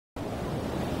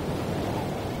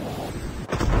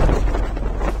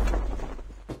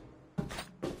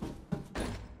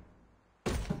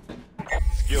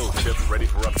ready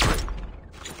for upgrade.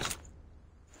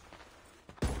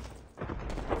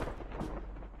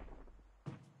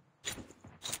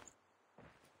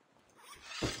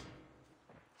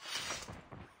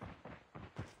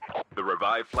 The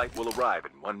revived flight will arrive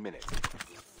in 1 minute.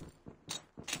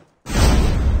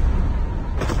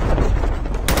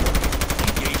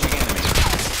 Engaging enemy.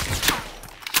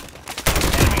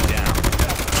 Enemy down.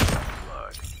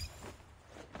 Blood.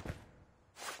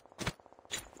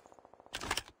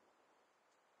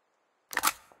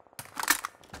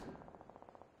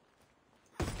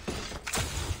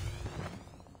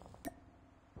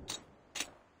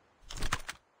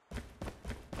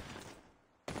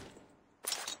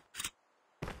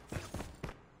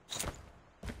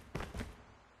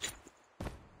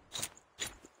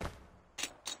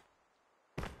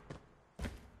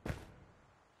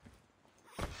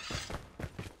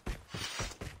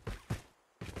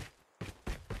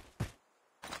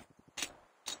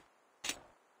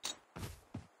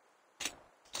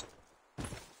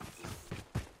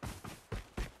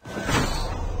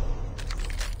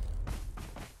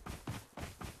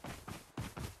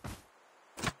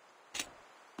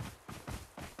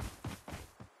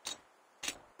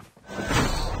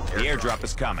 The airdrop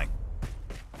is coming.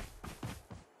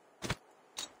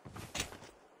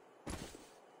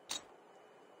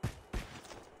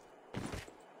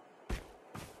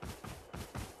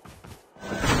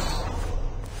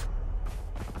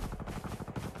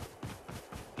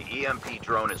 The EMP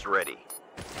drone is ready.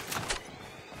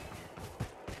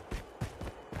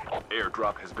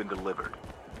 Airdrop has been delivered.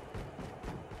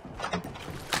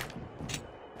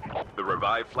 The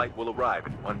revived flight will arrive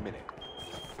in 1 minute.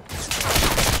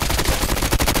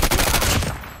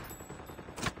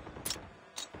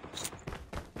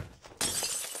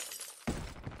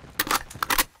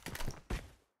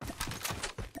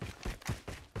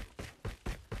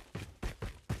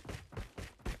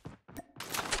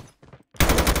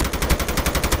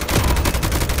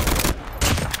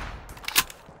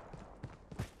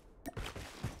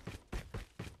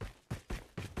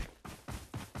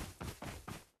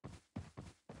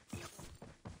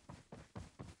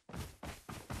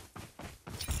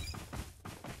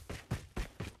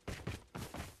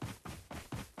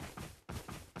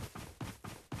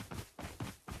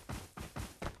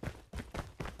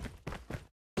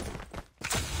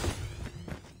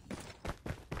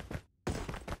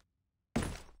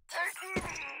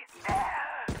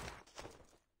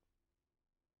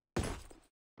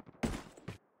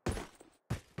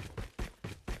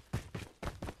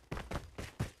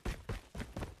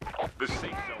 The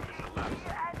safe zone is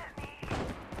elapsing.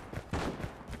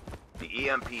 The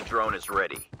EMP drone is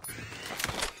ready.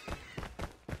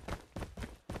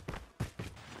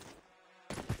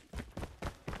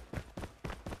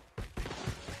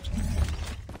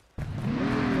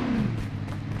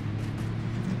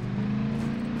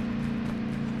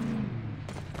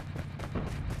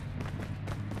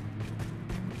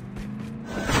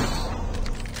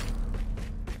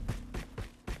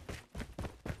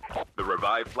 The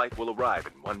revived flight will arrive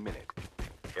in 1 minute.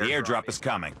 The airdrop is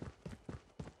coming.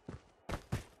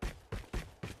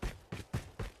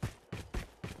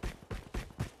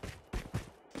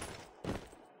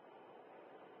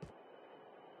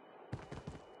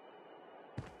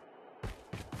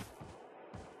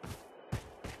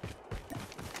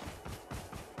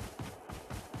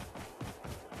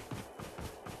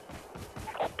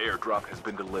 Airdrop has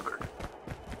been delivered.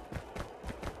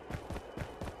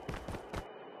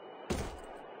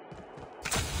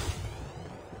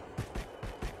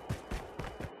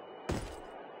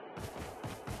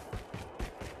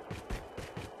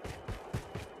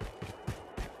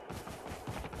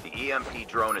 The EMP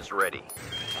drone is ready.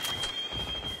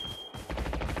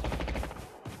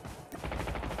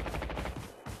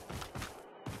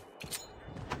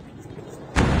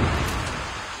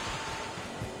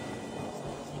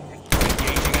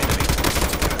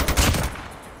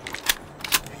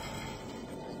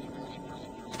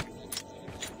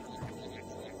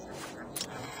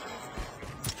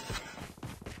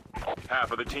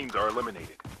 Half of the teams are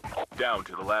eliminated. Down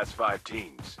to the last 5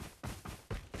 teams.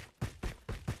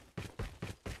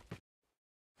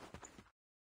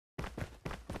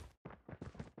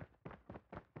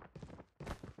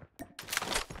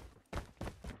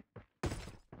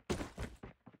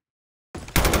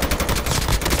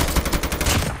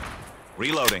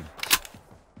 Reloading.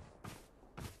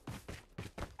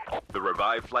 The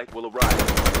revived flight will arrive.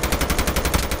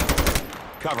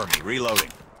 Cover me. Reloading.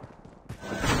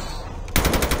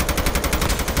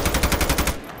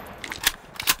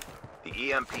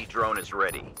 The EMP drone is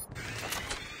ready.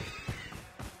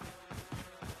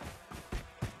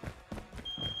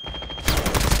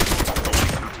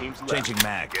 teams left. Changing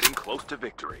mag. Getting close to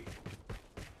victory.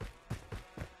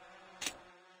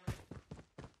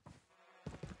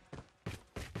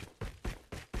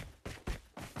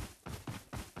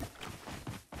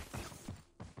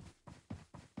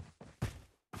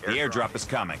 The airdrop is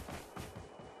coming.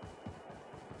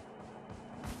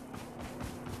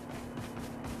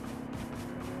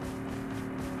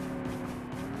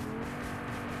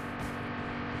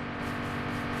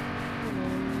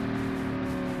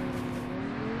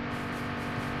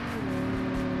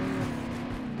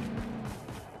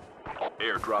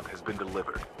 Airdrop has been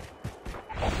delivered.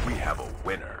 We have a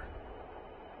winner.